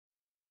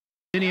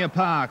Linear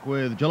Park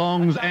with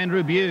Geelong's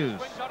Andrew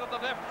Buse. Shot of the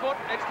left foot.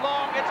 It's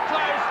long. It's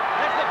close.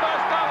 It's the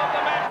first goal of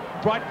the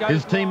match. Right goes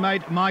His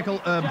teammate Mark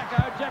Jackson.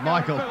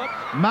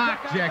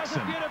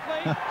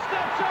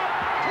 Snapshot.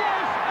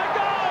 Close. A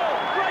goal.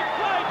 Great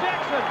play,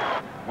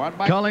 Jackson.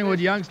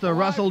 Collingwood youngster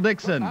Russell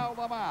Dixon. Hold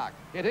the mark.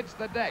 It hits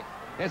the deck.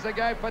 Here's a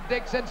go for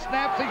Dixon.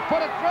 Snaps. He's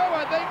put it through,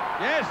 I think.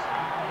 Yes.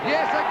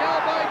 Yes, a goal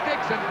by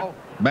Dixon.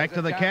 Back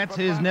to the Cats,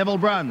 here's Neville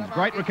Bruns.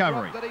 Great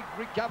recovery. He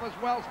recovers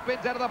well,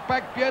 spins out of the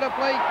back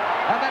beautifully,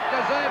 and that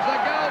deserves a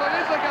goal. It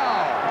is a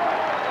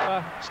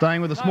goal.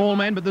 Staying with the small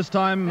men, but this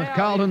time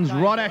Carlton's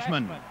Rod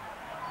Ashman.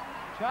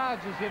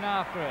 Charges in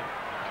after it.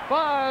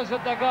 Fires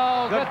at the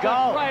goal. Good That's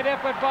goal. a great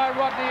effort by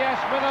Rodney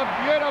Ashman. A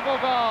beautiful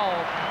goal.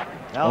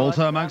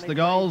 Also amongst the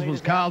goals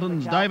was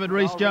Carlton's David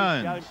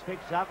Rees-Jones. Jones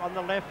picks up on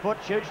the left foot,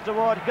 shoots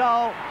toward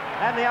goal,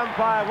 and the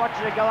umpire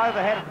watching it go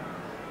overhead.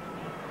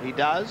 He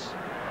does.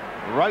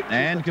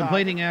 And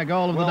completing our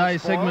goal of the day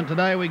segment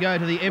today, we go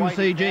to the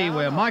MCG,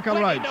 where Michael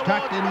Roach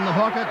tucked in the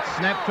pocket,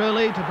 snapped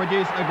truly to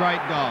produce a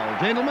great goal.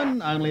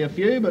 Gentlemen, only a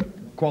few, but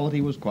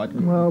quality was quite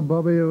good. Well,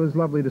 Bobby, it was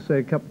lovely to see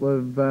a couple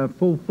of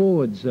full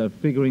forwards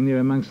figuring there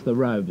amongst the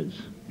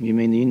Rovers. You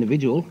mean the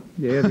individual?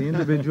 Yeah, the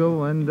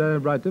individual, and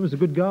right, that was a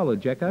good goal at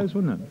Jacko's,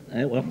 wasn't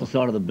it? Off the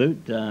side of the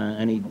boot,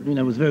 and he,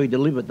 was very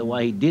deliberate the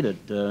way he did it.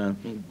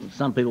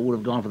 Some people would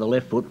have gone for the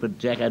left foot, but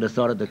Jacko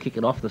decided to kick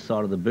it off the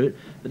side of the boot.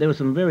 But there were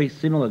some very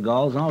similar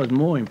goals, and I was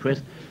more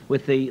impressed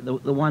with the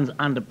ones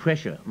under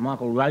pressure.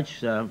 Michael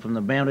Roach from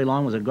the boundary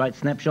line was a great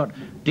snapshot.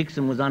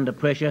 Dixon was under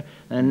pressure,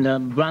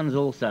 and Bruns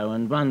also.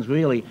 And Bruns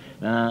really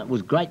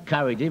was great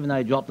courage, even though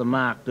he dropped the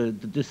mark, to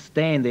just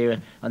stand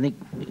there. I think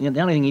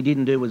the only thing he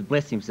didn't do was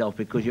bless himself,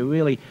 because you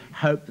really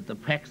hope that the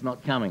pack's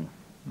not coming.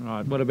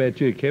 Right, what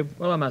about you, Kev?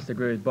 Well, I must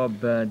agree with Bob.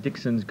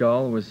 Dixon's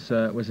goal was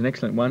an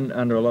excellent one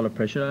under a lot of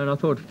pressure, and I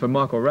thought for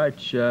Michael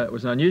Roach it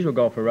was an unusual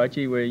goal for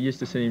Roachy. We're used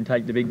to seeing him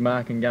take the big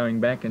mark and going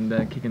back and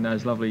kicking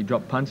those lovely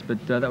drop punts,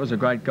 but that was a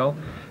great goal.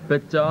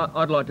 But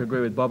I'd like to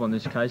agree with Bob on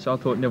this case. I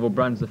thought Neville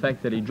Bruns, the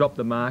fact that he dropped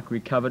the mark,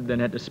 recovered, then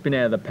had to spin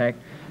out of the pack,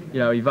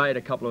 evade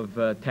a couple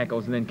of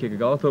tackles and then kick a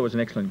goal. I thought it was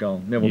an excellent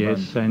goal, Neville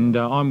Bruns. Yes, and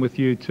I'm with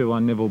you too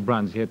on Neville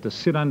Bruns. He had to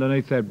sit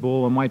underneath that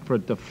ball and wait for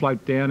it to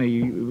float down.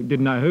 He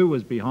didn't know who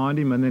was behind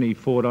him, and then he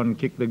fought on and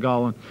kicked the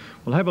goal. And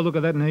we'll have a look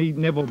at that, and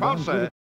Neville Bruns...